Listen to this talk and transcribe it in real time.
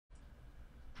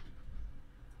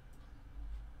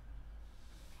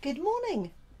Good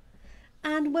morning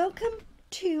and welcome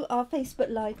to our Facebook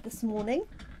Live this morning.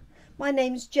 My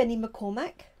name's Jenny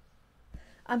McCormack.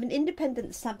 I'm an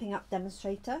independent Stampin' Up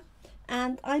demonstrator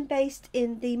and I'm based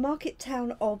in the market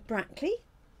town of Brackley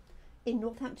in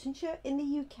Northamptonshire in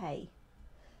the UK.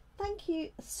 Thank you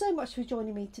so much for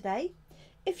joining me today.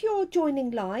 If you're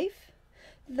joining live,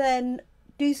 then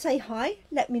do say hi,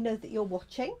 let me know that you're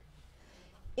watching.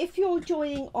 If you're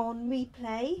joining on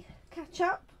replay, catch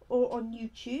up, or on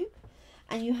YouTube,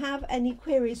 and you have any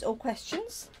queries or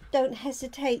questions, don't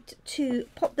hesitate to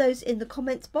pop those in the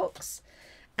comments box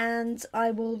and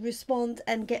I will respond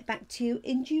and get back to you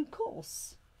in due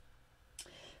course.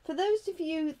 For those of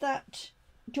you that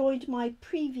joined my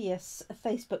previous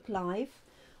Facebook Live,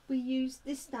 we use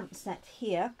this stamp set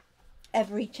here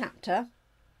every chapter,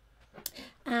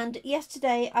 and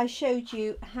yesterday I showed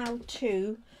you how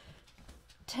to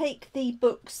take the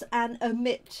books and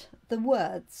omit the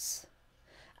words,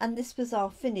 and this was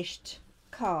our finished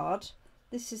card.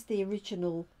 This is the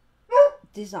original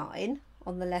design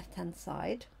on the left hand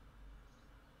side,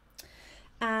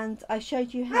 and I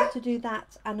showed you how to do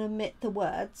that and omit the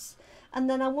words, and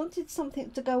then I wanted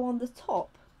something to go on the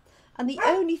top, and the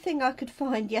only thing I could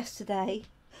find yesterday,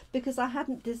 because I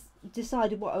hadn't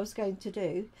decided what I was going to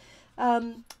do,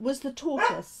 was the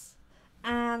tortoise.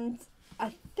 And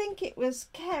I think it was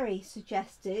Kerry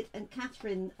suggested, and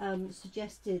Catherine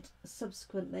suggested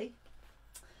subsequently,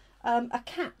 a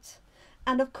cat.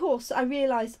 And of course I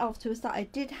realised afterwards that I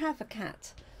did have a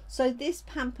cat. So this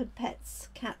Pampered Pets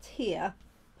cat here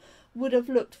would have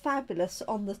looked fabulous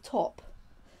on the top,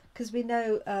 because we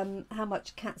know how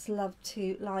much cats love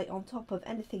to lie on top of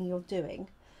anything you're doing.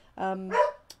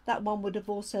 That one would have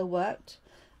also worked.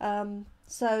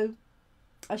 So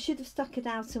I should have stuck it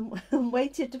out and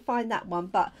waited to find that one,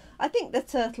 but I think the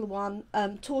turtle one,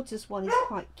 tortoise one, is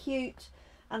quite cute,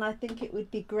 and I think it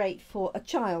would be great for a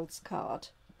child's card.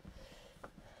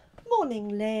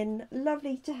 Morning, Lynn,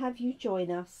 lovely to have you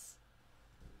join us.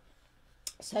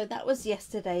 So that was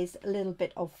yesterday's little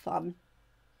bit of fun.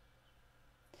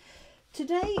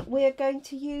 Today we are going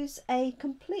to use a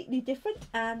completely different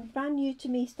and brand new to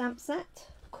me stamp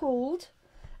set called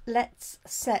Let's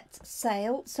Set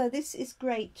Sail. So this is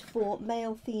great for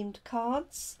male themed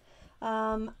cards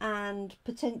and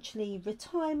potentially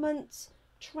retirement,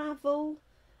 travel,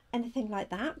 anything like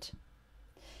that.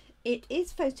 It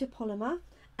is photopolymer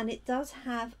and it does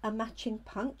have a matching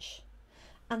punch,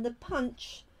 and the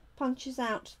punch punches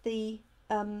out the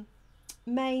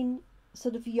main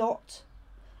sort of yacht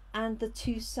and the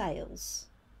two sails.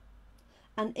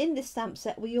 And in this stamp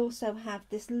set we also have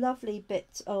this lovely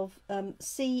bit of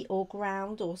sea or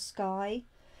ground or sky,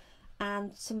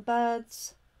 and some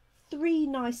birds, three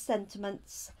nice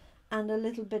sentiments, and a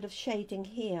little bit of shading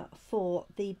here for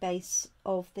the base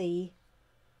of the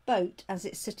boat as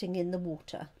it's sitting in the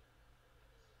water.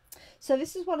 So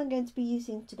this is what I'm going to be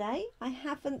using today. I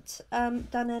haven't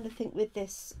done anything with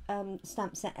this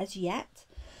stamp set as yet.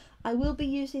 I will be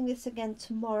using this again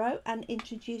tomorrow and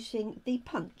introducing the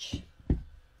punch.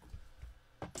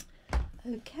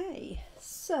 Okay,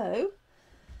 so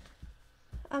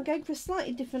I'm going for a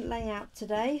slightly different layout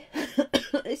today.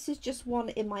 This is just one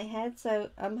in my head, so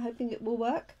I'm hoping it will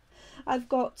work. I've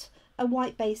got a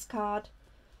white base card,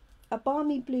 a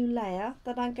balmy blue layer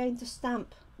that I'm going to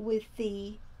stamp with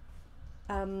the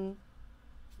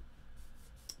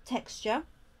texture,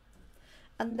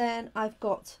 and then I've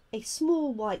got a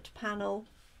small white panel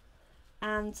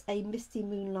and a misty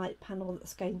moonlight panel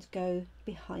that's going to go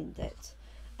behind it.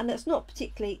 And it's not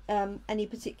particularly any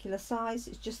particular size,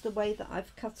 it's just the way that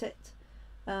I've cut it.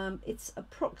 It's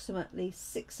approximately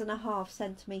 6.5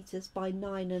 centimeters by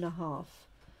 9.5,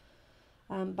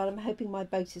 but I'm hoping my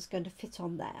boat is going to fit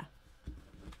on there.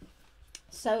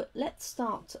 So let's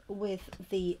start with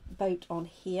the boat on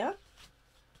here.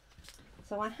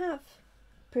 So I have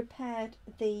prepared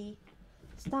the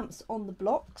stamps on the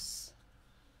blocks.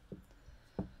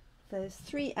 There's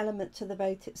three elements to the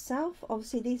boat itself.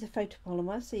 Obviously these are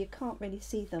photopolymer, so you can't really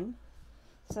see them.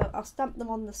 So I'll stamp them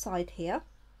on the side here.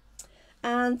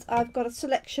 And I've got a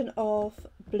selection of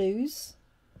blues.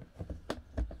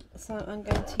 So I'm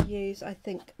going to use, I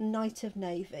think, Night of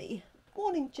Navy.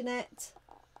 Morning, Jeanette.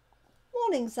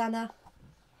 Morning, Zana.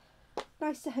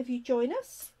 Nice to have you join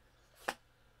us.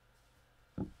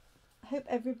 I hope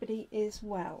everybody is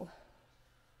well.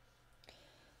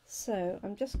 So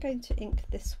I'm just going to ink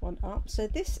this one up. So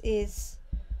this is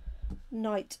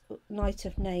Night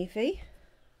of Navy.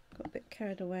 Got a bit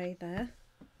carried away there.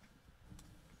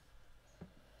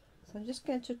 So I'm just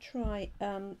going to try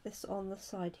this on the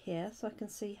side here so I can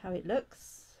see how it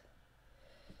looks.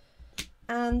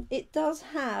 and it does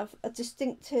have a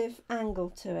distinctive angle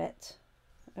to it.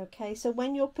 Okay, so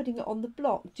when you're putting it on the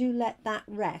block, do let that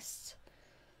rest,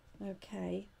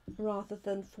 okay, rather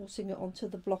than forcing it onto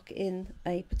the block in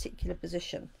a particular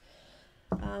position.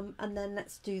 And then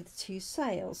let's do the two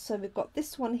sails. So we've got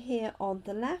this one here on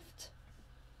the left,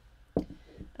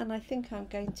 and I think I'm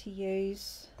going to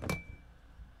use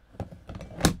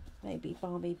maybe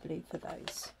balmy blue for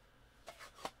those.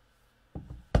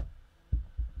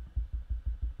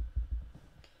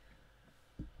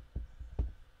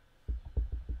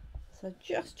 So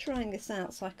just trying this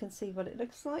out so I can see what it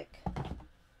looks like.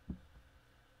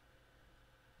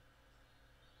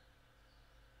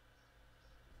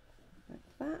 Like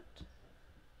that.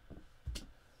 There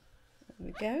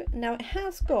we go. Now it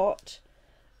has got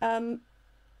a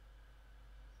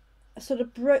sort of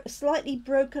slightly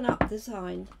broken up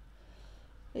design.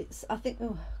 It's, I think,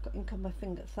 oh, I've got ink on my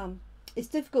thumb. It's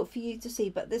difficult for you to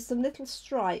see, but there's some little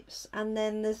stripes, and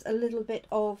then there's a little bit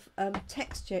of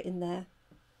texture in there.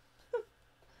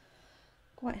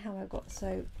 Quite how I got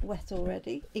so wet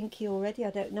already, inky already, I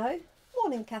don't know.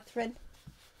 Morning, Catherine.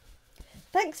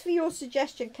 Thanks for your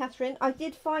suggestion, Catherine. I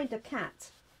did find a cat.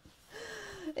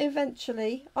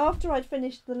 Eventually, after I'd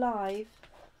finished the live,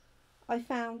 I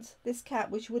found this cat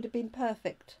which would have been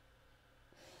perfect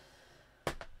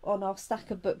on our stack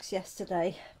of books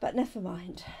yesterday, but never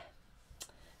mind.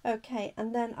 Okay,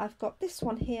 and then I've got this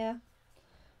one here.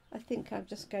 I think I'm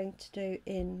just going to do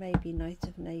in maybe Night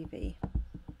of Navy.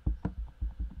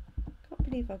 Can't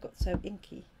believe I got so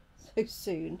inky so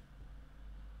soon.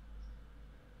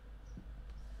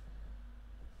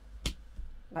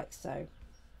 Like so.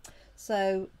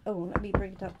 So, oh, let me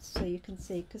bring it up so you can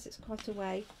see, because it's quite a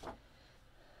way.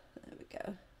 There we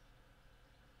go.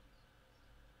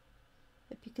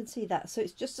 If you can see that. So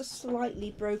it's just a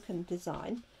slightly broken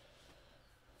design.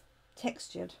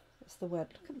 Textured, that's the word.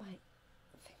 Look at my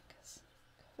fingers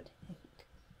covered in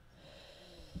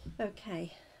ink.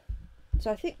 Okay, so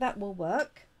I think that will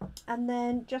work. And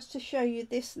then just to show you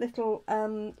this little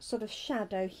sort of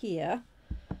shadow here,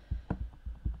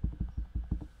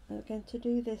 I'm going to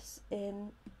do this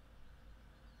in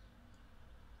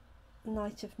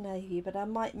Night of Navy, but I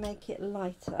might make it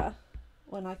lighter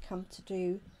when I come to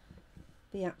do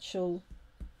the actual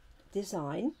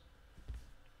design.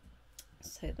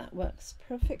 So that works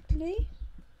perfectly.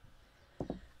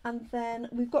 And then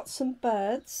we've got some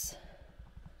birds,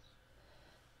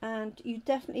 and you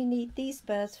definitely need these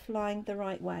birds flying the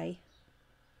right way.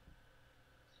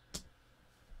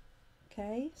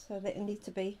 Okay, so they need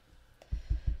to be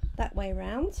that way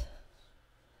round.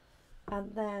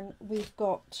 And then we've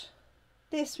got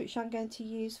this, which I'm going to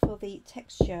use for the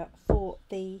texture for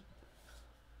the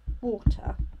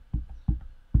water.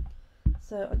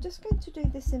 So I'm just going to do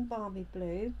this in balmy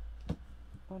blue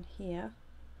on here.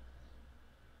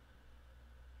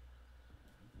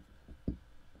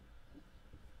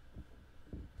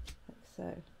 Like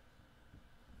so.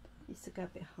 Needs to go a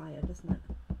bit higher, doesn't it?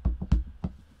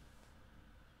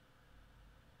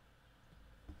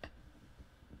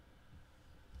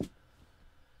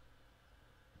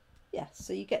 Yes,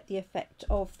 so you get the effect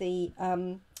of the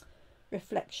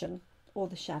reflection or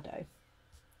the shadow.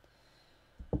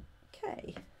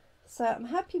 Okay, so I'm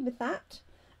happy with that,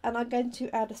 and I'm going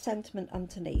to add a sentiment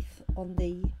underneath on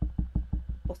the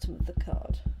bottom of the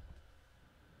card.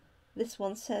 This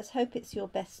one says, hope it's your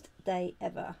best day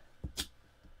ever.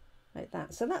 Like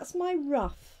that. So that's my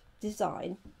rough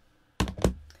design.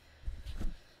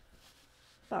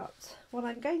 But what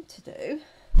I'm going to do,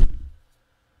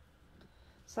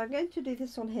 so I'm going to do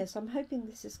this on here, so I'm hoping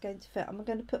this is going to fit. I'm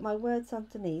going to put my words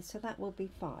underneath, so that will be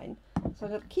fine. So I'm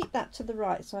going to keep that to the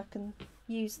right so I can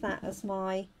use that as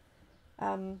my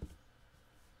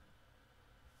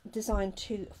design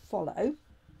to follow.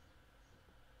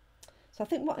 So I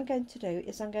think what I'm going to do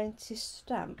is I'm going to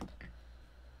stamp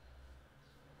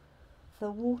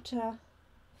the water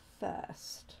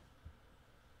first,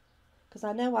 because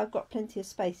I know I've got plenty of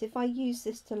space. If I use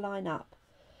this to line up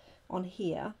on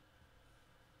here,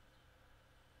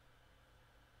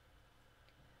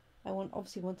 I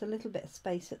obviously want a little bit of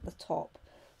space at the top,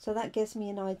 so that gives me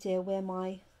an idea where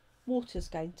my water's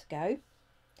going to go.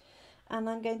 And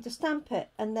I'm going to stamp it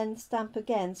and then stamp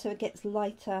again so it gets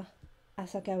lighter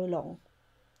as I go along.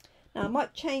 Now I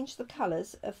might change the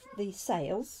colours of the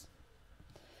sails,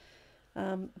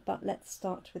 but let's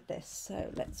start with this.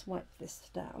 So let's wipe this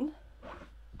down.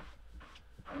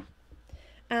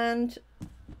 And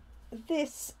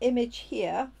this image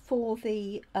here for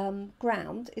the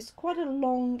ground is quite a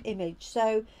long image,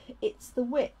 so it's the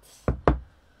width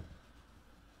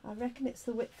I reckon it's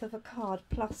the width of a card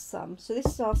plus some. So this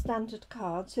is our standard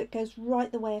card, so it goes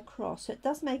right the way across. So it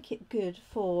does make it good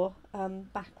for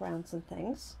backgrounds and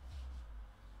things.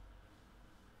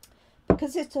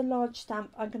 Because it's a large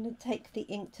stamp, I'm going to take the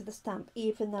ink to the stamp,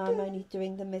 even though I'm only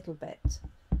doing the middle bit.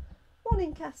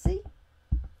 Morning, Cassie.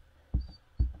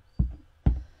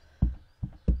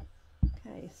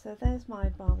 Okay, so there's my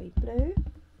Barbie blue.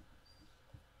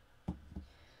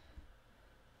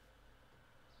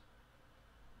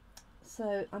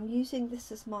 So I'm using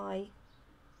this as my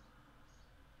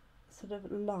sort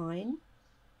of line,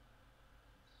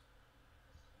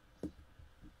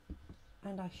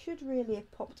 and I should really have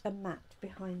popped a mat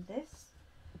behind this,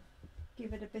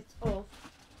 give it a bit of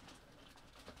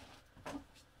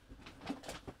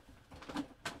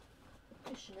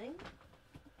cushioning.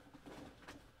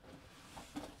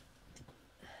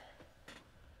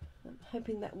 I'm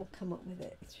hoping that will come up with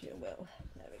it. It sure will.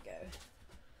 There we go.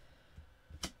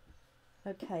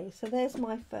 Okay, so there's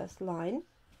my first line,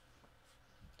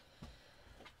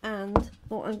 and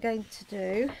what I'm going to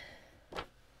do,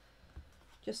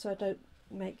 just so I don't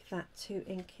make that too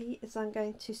inky, is I'm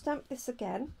going to stamp this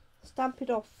again, stamp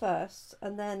it off first,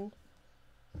 and then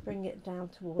bring it down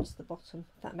towards the bottom,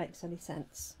 if that makes any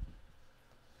sense.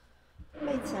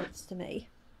 Made sense to me.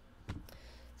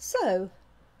 So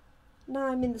now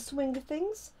I'm in the swing of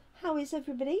things. How is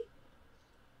everybody?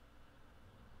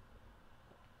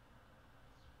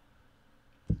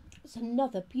 It's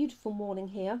another beautiful morning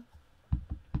here,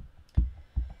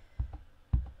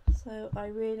 so I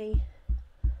really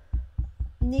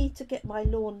need to get my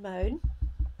lawn mown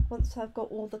once I've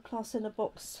got all the class in a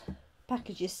box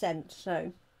packages sent,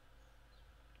 so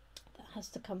that has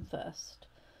to come first.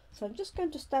 So I'm just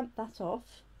going to stamp that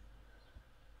off.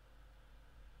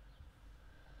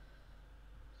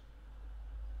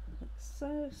 Like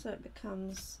so it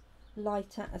becomes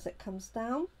lighter as it comes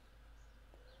down.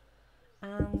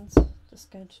 And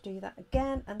just going to do that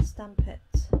again and stamp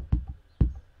it.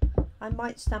 I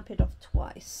might stamp it off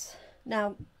twice.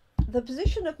 Now the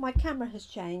position of my camera has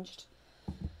changed,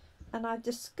 and I've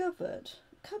discovered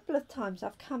a couple of times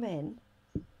I've come in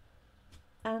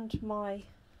and my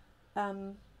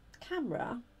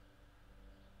camera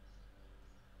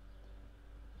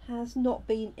has not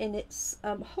been in its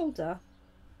holder,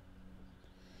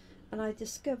 and I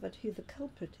discovered who the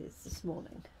culprit is this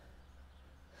morning.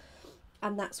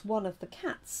 And that's one of the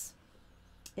cats.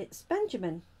 It's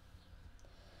Benjamin,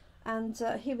 and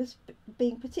he was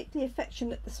being particularly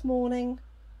affectionate this morning,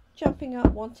 jumping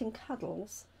up wanting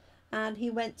cuddles, and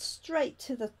he went straight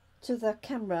to the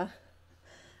camera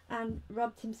and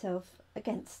rubbed himself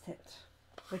against it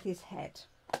with his head.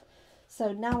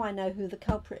 So now I know who the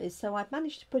culprit is, so I've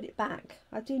managed to put it back.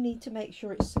 I do need to make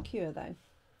sure it's secure though.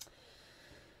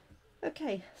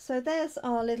 Okay, so there's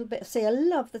our little bit. See, I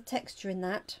love the texture in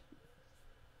that.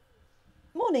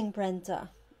 Morning, Brenda.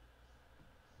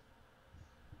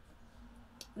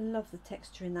 Love the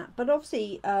texture in that. But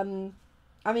obviously, I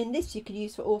mean, this you could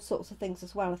use for all sorts of things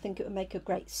as well. I think it would make a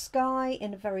great sky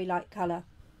in a very light colour.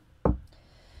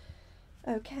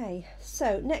 Okay,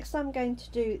 so next I'm going to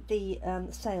do the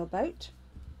sailboat.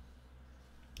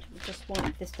 Let me just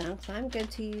wipe this down, so I'm going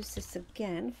to use this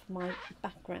again for my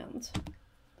background.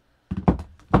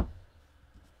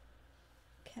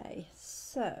 Okay,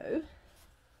 so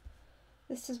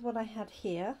this is what I had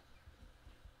here.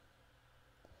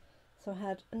 So I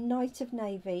had a Night of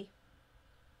Navy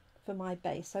for my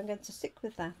base. So I'm going to stick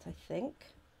with that, I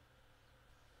think,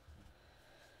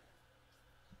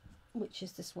 which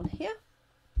is this one here.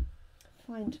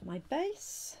 Find my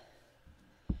base.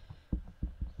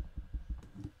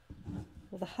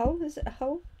 Or the hull, is it a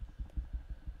hull?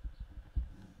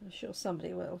 I'm sure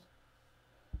somebody will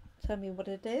tell me what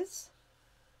it is.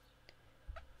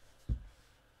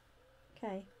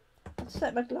 Okay, I'll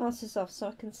set my glasses off so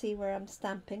I can see where I'm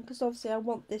stamping, because obviously I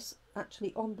want this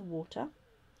actually on the water,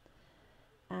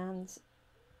 and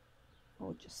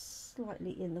or just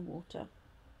slightly in the water.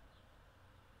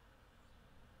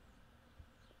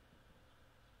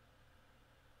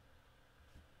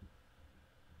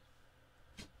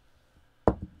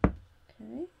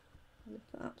 Okay,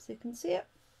 lift that up so you can see it,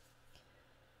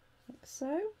 like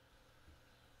so.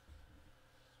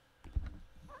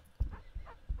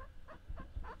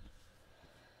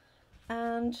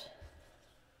 And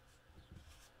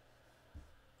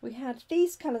we had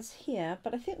these colours here,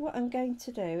 but I think what I'm going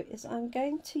to do is I'm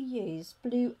going to use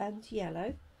blue and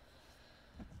yellow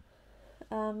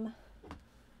in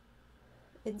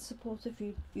support of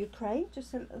Ukraine,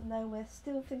 just so that they know we're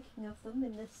still thinking of them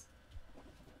in this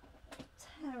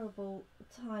terrible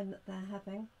time that they're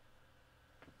having.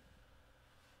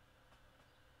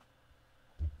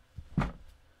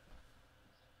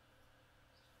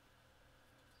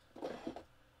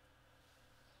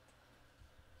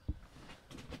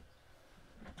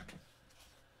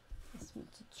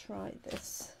 try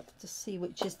this to see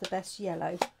which is the best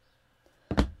yellow.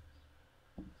 There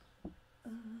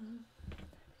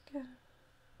we go.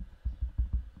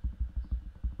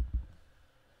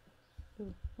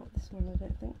 Ooh, not this one, I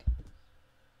don't think.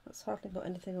 That's hardly got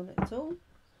anything on it at all.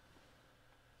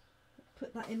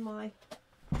 Put that in my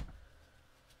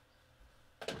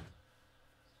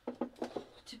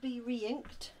to be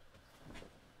re-inked.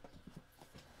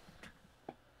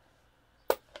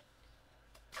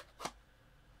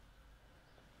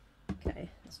 Okay,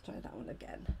 let's try that one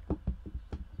again.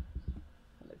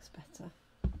 That looks better.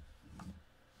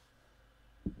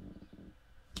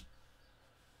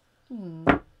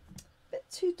 Bit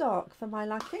too dark for my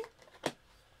liking.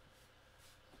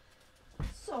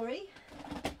 Sorry.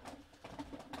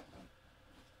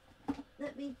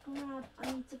 Let me grab,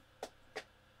 I need to...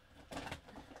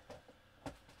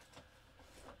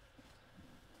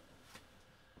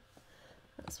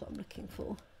 That's what I'm looking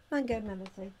for. Mango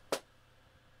Melody.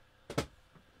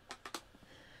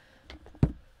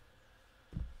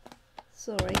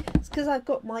 Sorry, it's because I've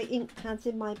got my ink pads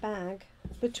in my bag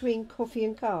between coffee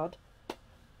and card.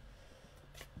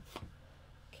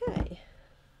 Okay.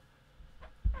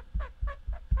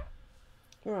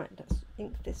 Right, let's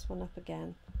ink this one up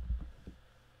again.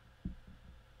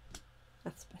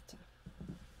 That's better.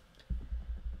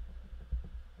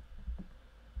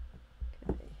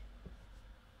 Okay.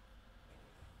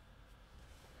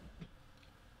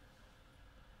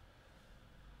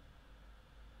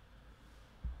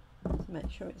 To make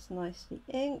sure it's nicely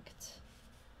inked.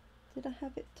 Did I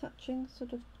have it touching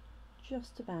sort of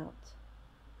just about?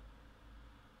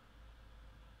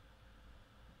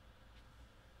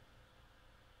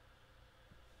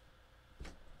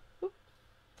 Oop.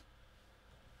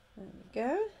 There we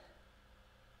go.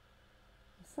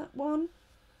 That's that one.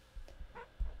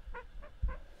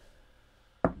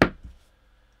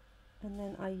 And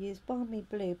then I use Balmy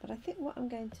Blue, but I think what I'm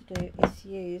going to do is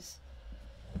use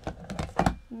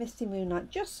Misty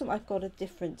Moonlight, just so I've got a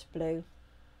different blue.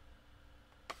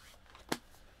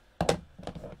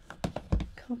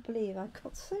 Can't believe I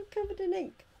got so covered in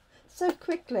ink so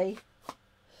quickly.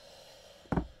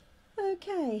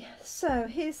 Okay, so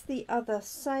here's the other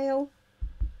sail.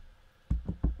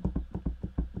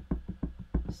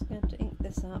 Just going to ink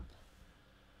this up.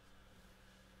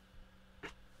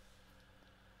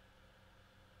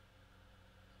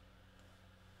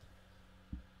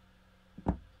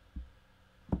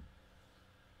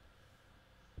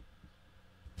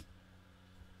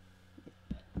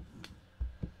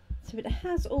 So it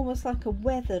has almost like a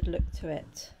weathered look to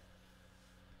it.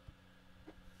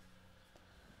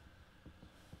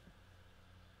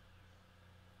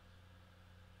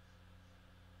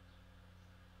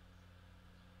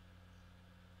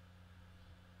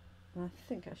 I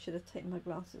think I should have taken my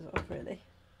glasses off, really.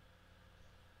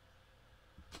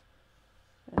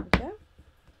 There we go.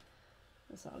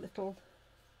 There's our little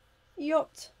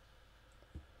yacht.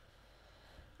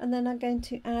 And then I'm going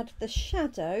to add the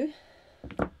shadow,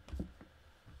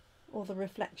 or the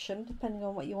reflection, depending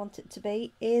on what you want it to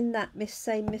be, in that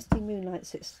same Misty Moonlight,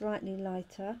 so it's slightly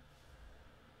lighter.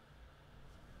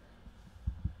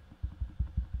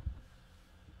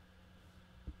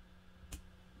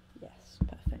 Yes,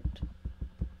 perfect.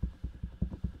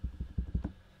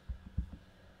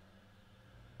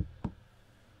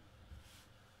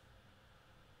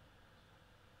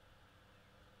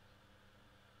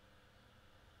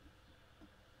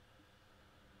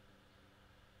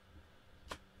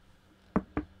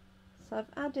 So I've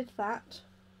added that,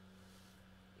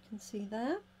 you can see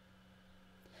there,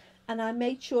 and I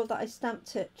made sure that I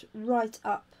stamped it right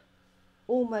up,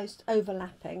 almost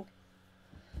overlapping,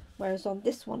 whereas on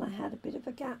this one I had a bit of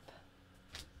a gap,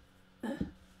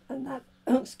 and that,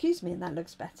 oh, excuse me, and that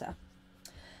looks better.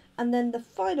 And then the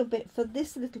final bit for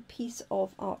this little piece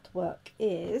of artwork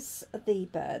is the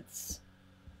birds.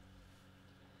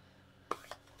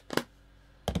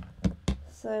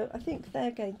 So I think they're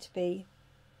going to be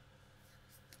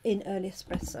in early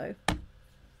espresso.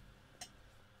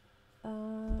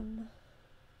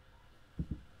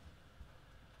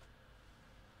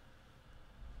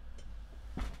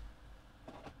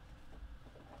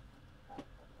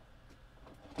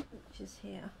 Which is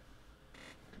here.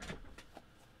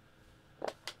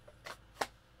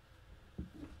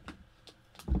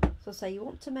 So you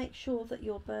want to make sure that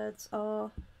your birds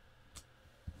are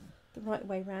the right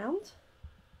way round.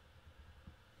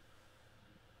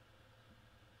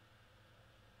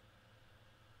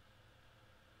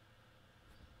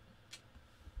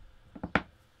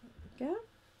 Go.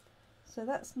 So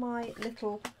that's my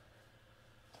little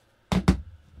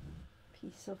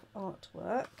piece of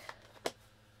artwork.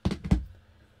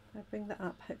 If I bring that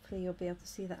up, hopefully you'll be able to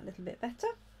see that a little bit better,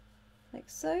 like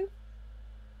so.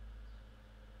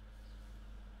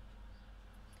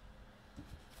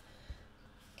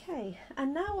 Okay,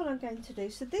 and now what I'm going to do,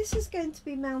 so this is going to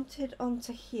be mounted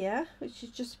onto here, which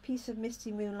is just a piece of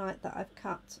Misty Moonlight that I've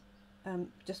cut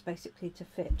just basically to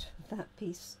fit that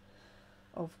piece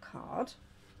of card.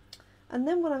 And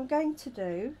then what I'm going to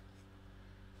do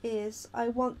is I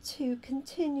want to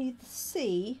continue the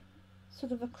C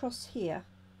sort of across here.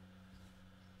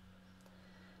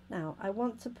 Now I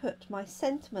want to put my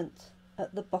sentiment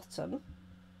at the bottom.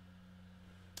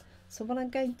 So what I'm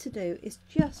going to do is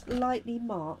just lightly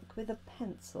mark with a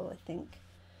pencil, I think.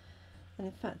 And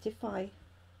in fact, if I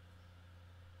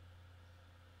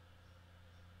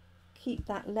keep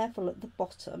that level at the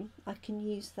bottom, I can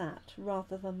use that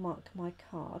rather than mark my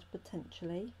card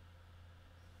potentially.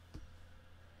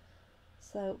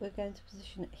 So we're going to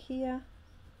position it here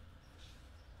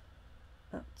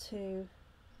up to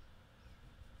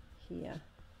here.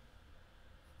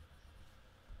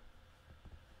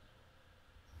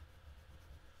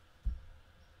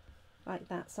 Like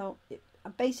that. So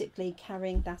I'm basically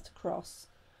carrying that across.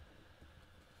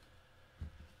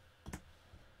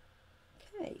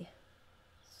 Okay,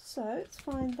 so let's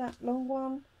find that long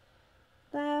one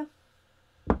there.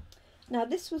 Now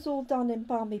this was all done in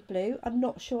Balmy Blue. I'm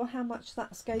not sure how much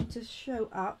that's going to show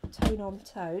up tone on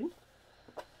tone.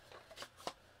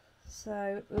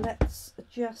 So let's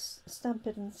just stamp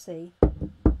it and see. So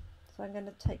I'm going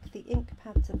to take the ink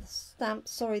pad to the stamp.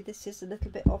 Sorry, this is a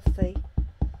little bit off the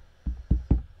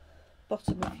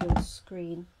bottom of your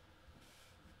screen.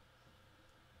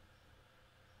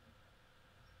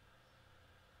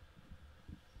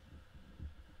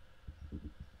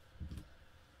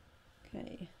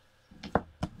 Okay, I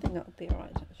think that'll be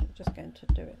alright. I'm just going to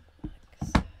do it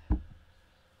like so.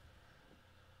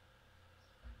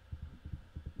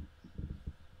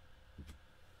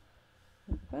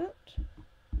 Like that.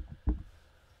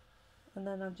 And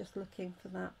then I'm just looking for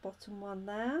that bottom one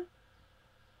there.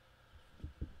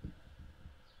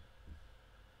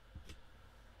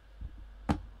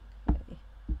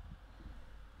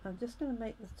 I'm just going to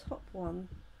make the top one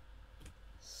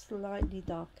slightly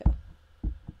darker.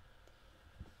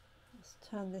 Let's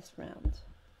turn this round.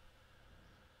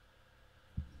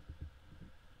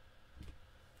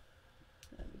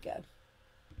 There we go.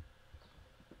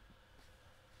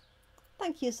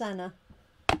 Thank you, Zana.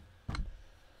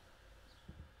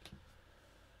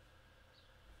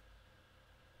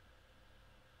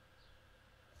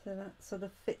 So that sort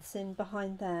of fits in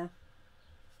behind there.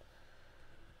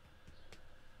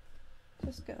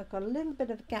 I've got a little bit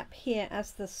of a gap here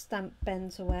as the stamp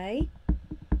bends away.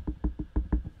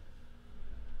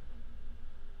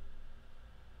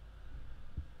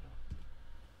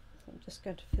 So I'm just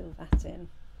going to fill that in.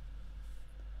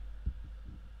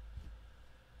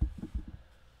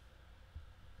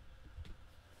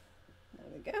 There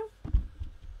we go.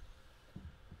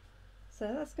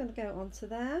 So that's going to go onto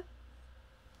there.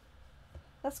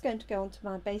 That's going to go onto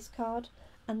my base card,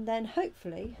 and then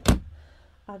hopefully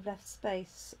I've left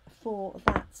space for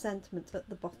that sentiment at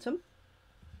the bottom.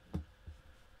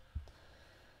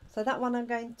 So that one I'm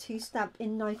going to stamp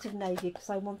in Night of Navy because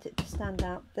I want it to stand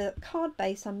out. The card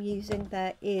base I'm using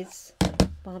there is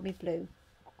Balmy Blue.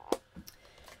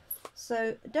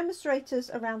 So demonstrators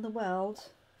around the world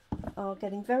are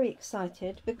getting very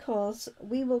excited because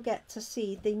we will get to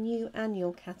see the new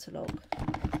annual catalogue.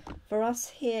 For us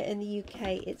here in the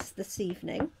UK, it's this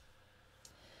evening.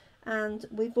 And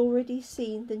we've already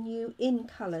seen the new in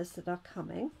colours that are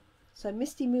coming. So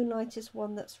Misty Moonlight is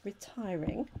one that's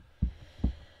retiring,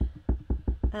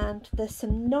 and there's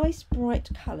some nice bright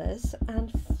colours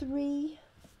and 3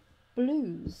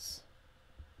 blues.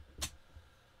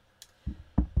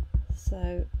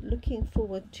 So looking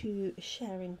forward to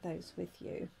sharing those with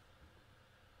you.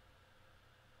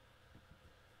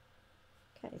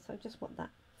 Okay, so I just want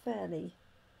that fairly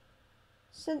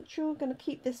central. Going to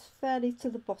keep this fairly to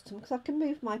the bottom because I can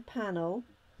move my panel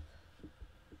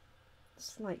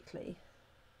slightly.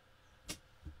 There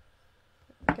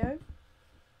we go. Hope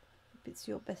it's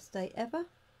your best day ever.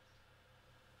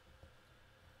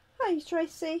 Hi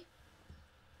Tracy.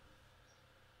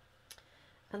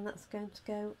 And that's going to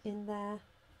go in there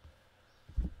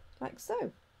like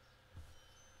so.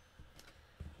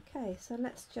 Okay, so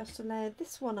let's just layer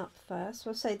this one up first. So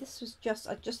I'll say this was just,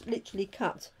 I just literally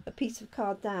cut a piece of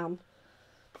card down.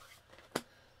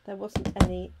 There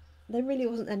really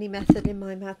wasn't any method in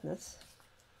my madness.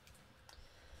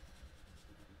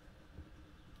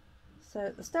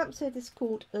 So the stamp set is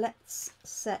called Let's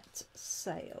Set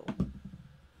Sail.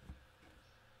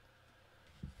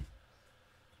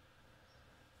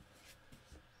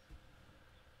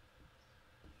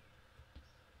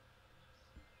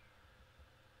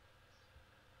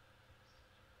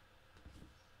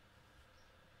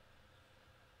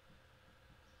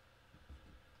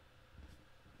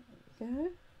 go.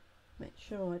 Make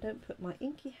sure I don't put my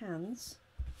inky hands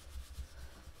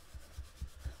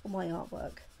on my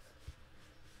artwork.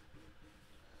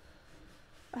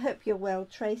 I hope you're well,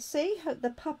 Tracy. Hope the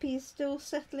puppy is still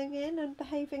settling in and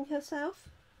behaving herself.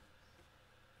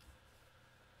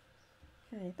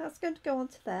 Okay, that's going to go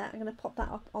onto there. I'm going to pop that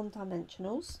up on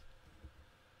dimensionals.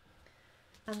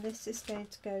 And this is going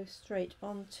to go straight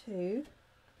onto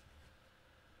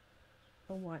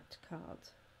a white card.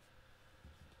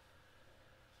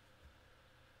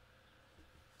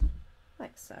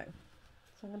 Like so.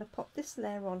 So I'm going to pop this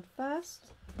layer on first.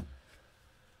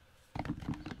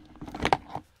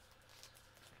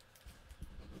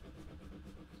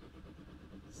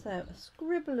 So a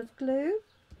scribble of glue.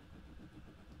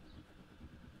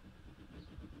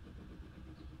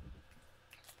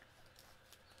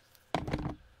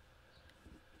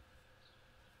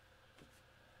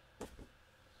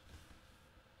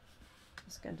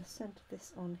 Just going to centre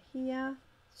this on here.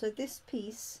 So this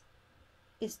piece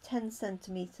is 10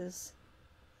 centimetres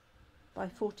by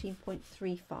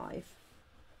 14.35,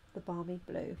 the balmy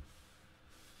blue.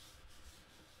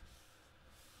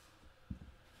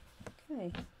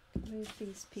 Okay, move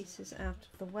these pieces out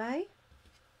of the way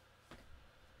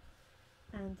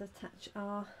and attach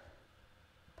our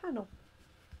panel.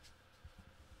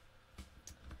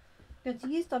 I'm going to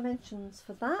use dimensions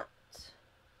for that.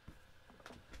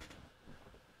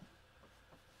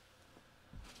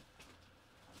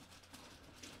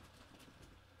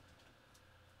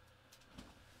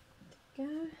 There we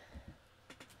go.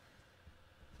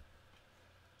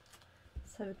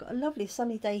 So we've got a lovely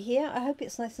sunny day here. I hope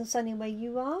it's nice and sunny where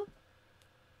you are.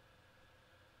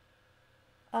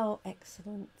 Oh,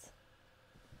 excellent.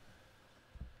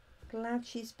 Glad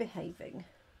she's behaving.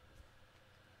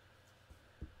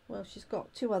 Well, she's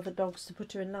got 2 other dogs to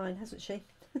put her in line, hasn't she?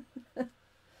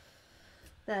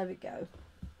 There we go.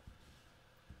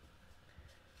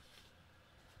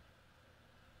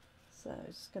 So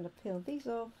just going to peel these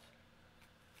off.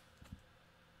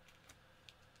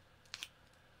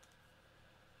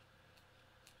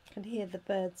 Can hear the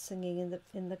birds singing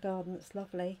in the garden. It's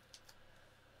lovely.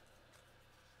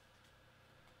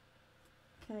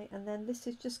 Okay, and then this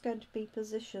is just going to be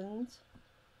positioned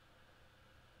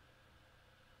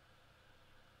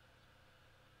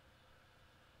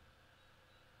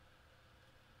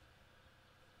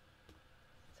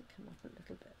to come up a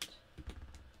little bit.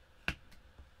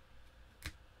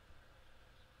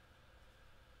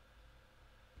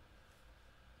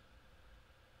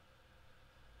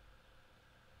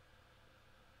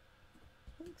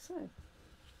 Like so.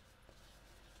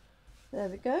 There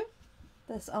we go.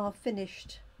 That's our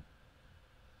finished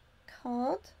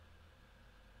card.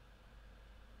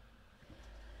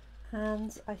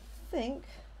 And I think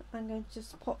I'm going to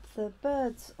just pop the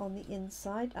birds on the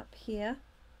inside up here.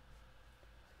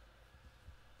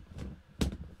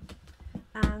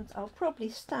 And I'll probably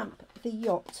stamp the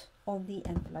yacht on the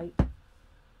envelope.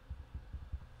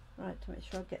 Right, to make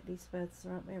sure I get these birds the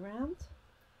right way around.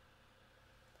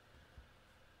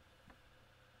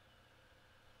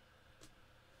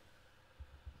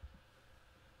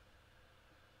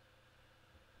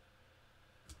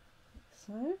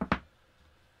 So.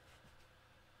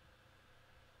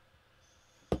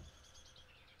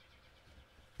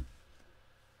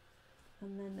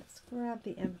 And then let's grab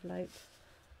the envelope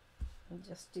and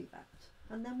just do that.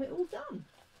 And then we're all done.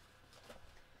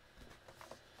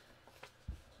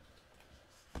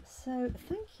 So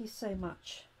thank you so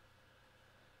much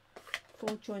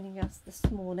for joining us this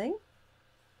morning.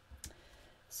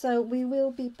 So we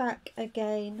will be back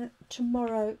again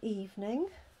tomorrow evening.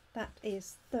 That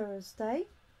is Thursday.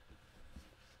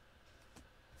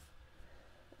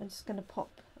 I'm just going to pop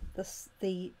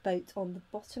the boat on the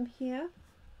bottom here.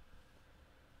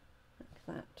 Like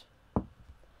that.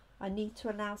 I need to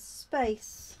allow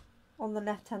space on the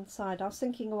left hand side. I was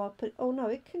thinking, oh, I'll put, oh no,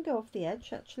 it can go off the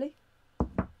edge actually.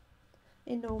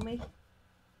 Ignore me.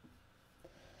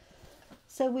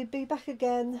 So we'll be back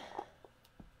again.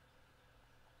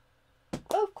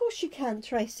 Oh, of course you can,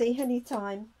 Tracy,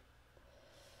 anytime.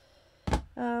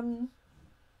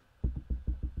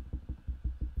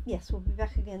 Yes, we'll be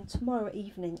back again tomorrow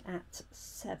evening at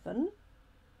 7.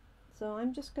 So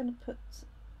I'm just going to put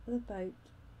the boat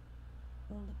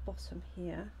on the bottom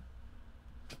here.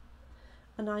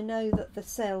 And I know that the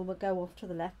sail will go off to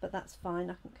the left, but that's fine.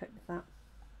 I can cope with that.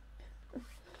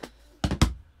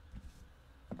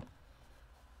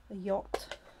 A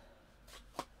yacht.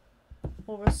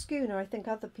 Or a schooner, I think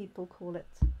other people call it.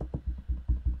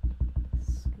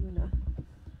 Schooner.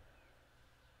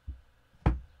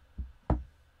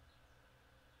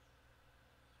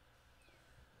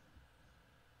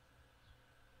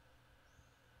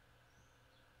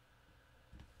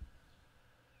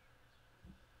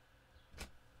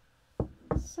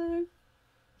 so.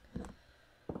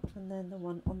 And then the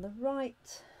one on the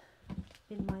right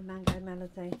in my Mango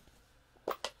Melody.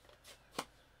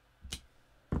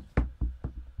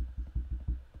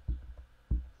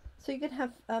 So you could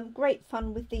have great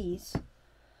fun with these.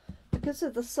 Because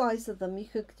of the size of them, you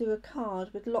could do a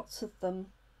card with lots of them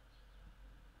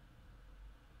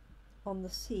on the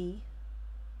sea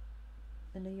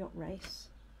in a yacht race.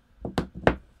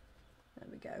 There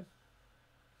we go.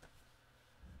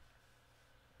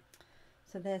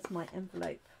 So there's my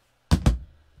envelope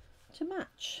to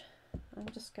match. I'm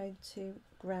just going to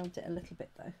ground it a little bit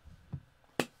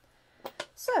though.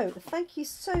 So thank you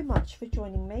so much for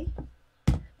joining me.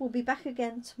 We'll be back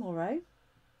again tomorrow.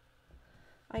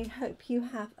 I hope you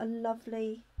have a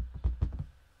lovely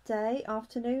day,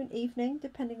 afternoon, evening,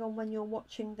 depending on when you're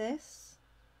watching this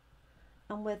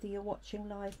and whether you're watching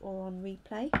live or on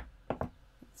replay.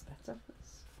 That's better.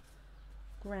 It's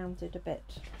grounded a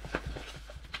bit.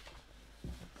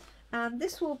 And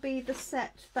this will be the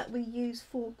set that we use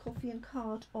for Coffee and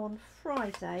Card on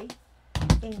Friday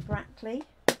in Brackley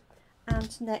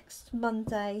and next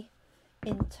Monday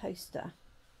in Toaster.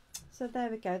 So there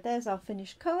we go, there's our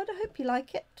finished card. I hope you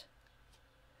like it.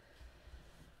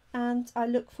 And I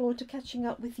look forward to catching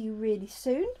up with you really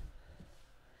soon.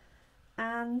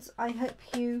 And I hope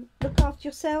you look after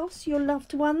yourselves, your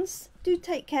loved ones. Do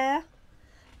take care.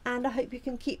 And I hope you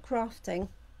can keep crafting.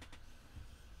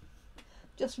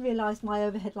 Just realised my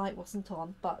overhead light wasn't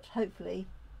on, but hopefully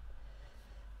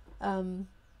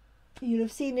you'll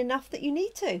have seen enough that you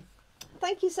need to.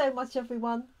 Thank you so much,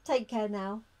 everyone. Take care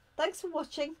now. Thanks for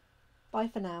watching. Bye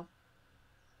for now.